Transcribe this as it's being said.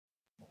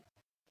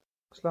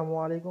Assalamu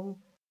alaikum.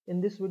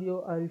 In this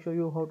video, I will show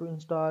you how to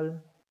install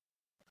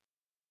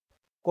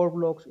code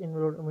blocks in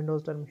your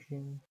Windows 10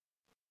 machine.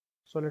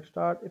 So let's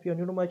start. If you are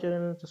new to my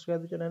channel,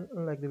 subscribe the channel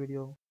and like the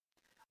video.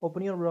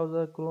 Open your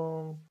browser,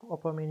 Chrome,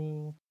 Opera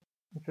Mini,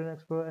 Internet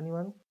Explorer,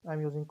 anyone.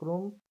 I'm using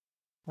Chrome,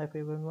 my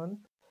favorite one.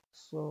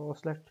 So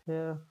select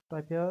here,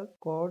 type here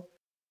code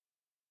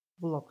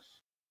blocks.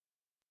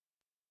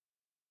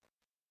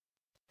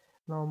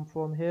 Now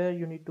from here,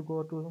 you need to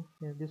go to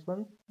this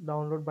one,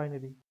 download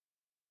binary.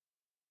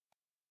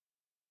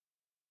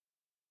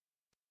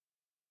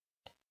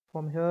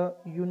 From here,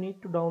 you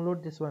need to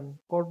download this one,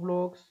 code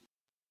blocks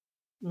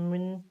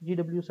min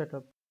GW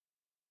setup.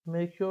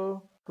 Make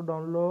sure to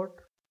download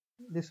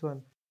this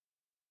one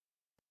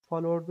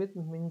followed with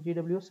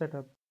min.gw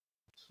setup.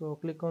 So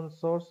click on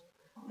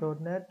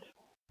source.net.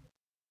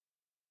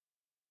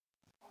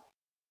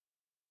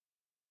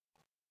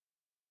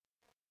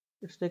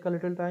 It's take a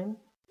little time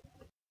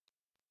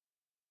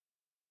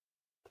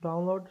to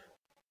download,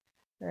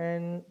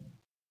 and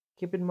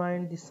keep in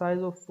mind the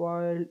size of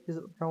file is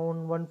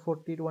around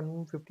 140 to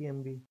 150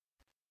 MB.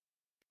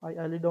 I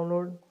early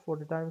download for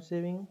the time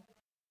saving.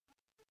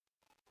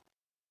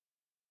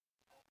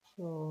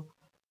 So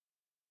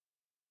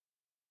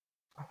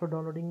after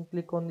downloading,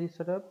 click on the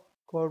setup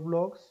code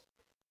blocks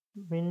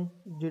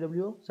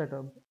min.gw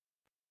setup.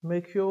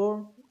 Make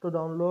sure to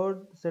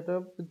download the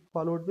setup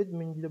followed with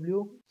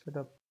min.gw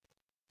setup.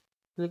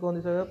 Click on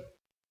the setup.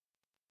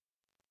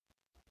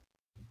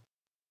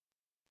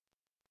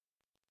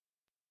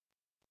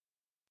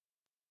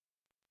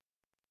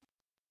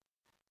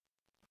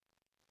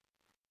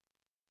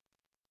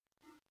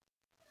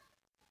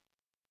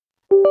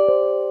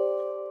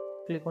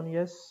 Click on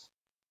yes.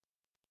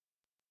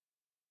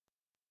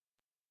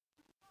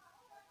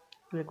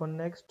 Click on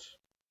next,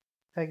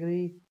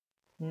 agree,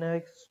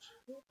 next,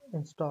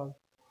 install.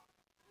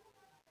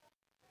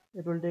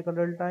 It will take a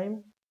little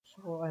time,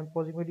 so I'm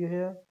pausing video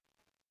here.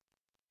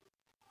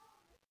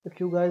 If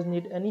you guys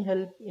need any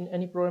help in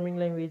any programming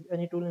language,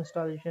 any tool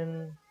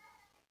installation,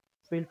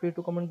 feel free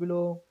to comment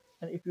below,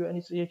 and if you have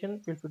any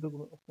suggestion, feel free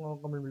to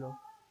comment below.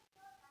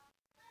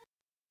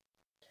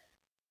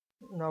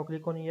 Now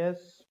click on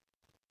yes.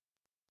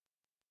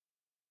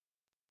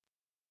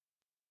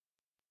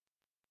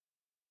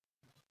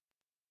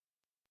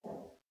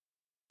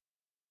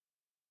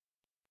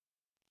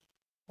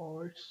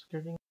 Oh, it's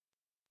getting.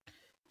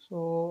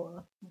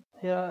 So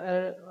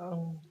here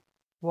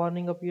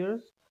warning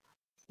appears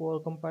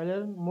for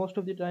compiler. Most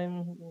of the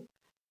time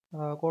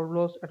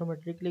CodeBlocks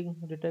automatically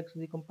detects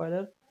the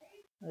compiler.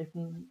 if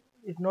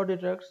if not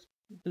detects,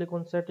 click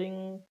on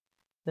setting,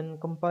 then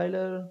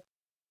compiler.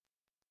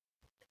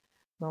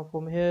 Now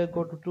from here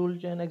go to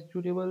toolchain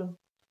executable.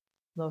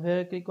 Now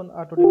here click on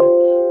auto detect.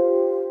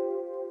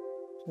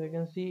 So you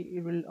can see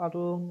it will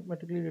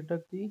automatically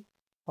detect the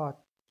path.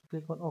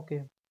 Click on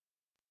OK.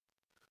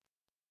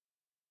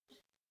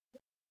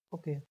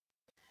 Okay,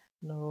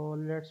 now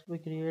let's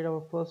create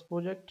our first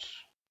project.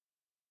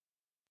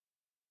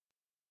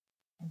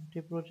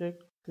 Empty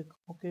project. Click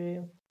OK.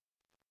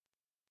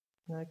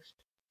 Next,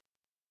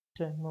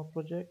 demo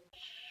project.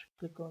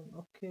 Click on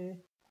OK.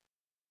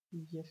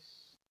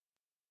 Yes.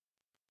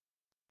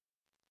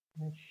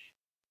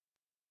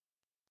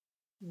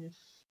 Yes.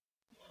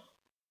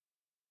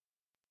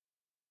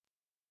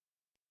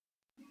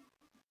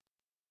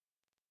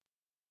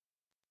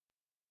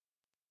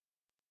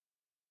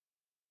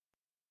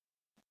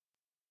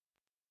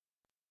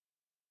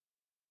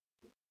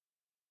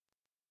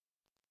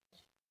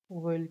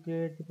 We'll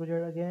create the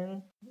project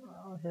again.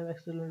 I have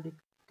accidentally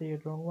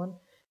created wrong one.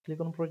 Click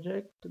on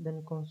project,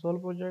 then console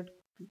project.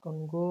 Click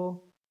on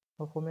go.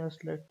 Now for me,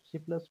 select C++.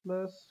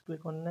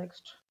 Click on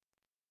next.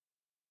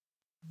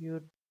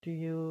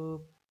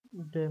 YouTube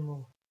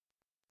demo.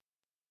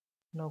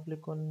 Now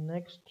click on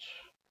next.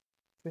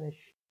 Finish.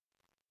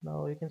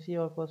 Now you can see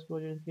our first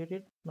project is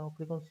created. Now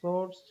click on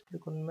source.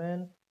 Click on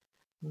main.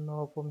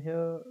 Now from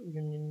here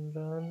you need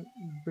run,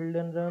 build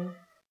and run.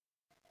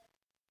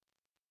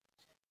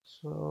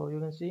 So you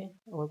can see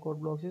our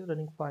code blocks is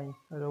running fine.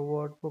 Our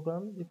word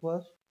program, the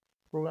first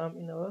program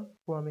in our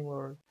programming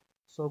world.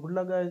 So good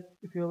luck guys.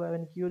 If you have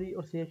any query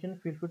or suggestion,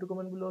 feel free to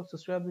comment below,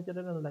 subscribe the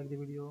channel and like the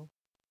video.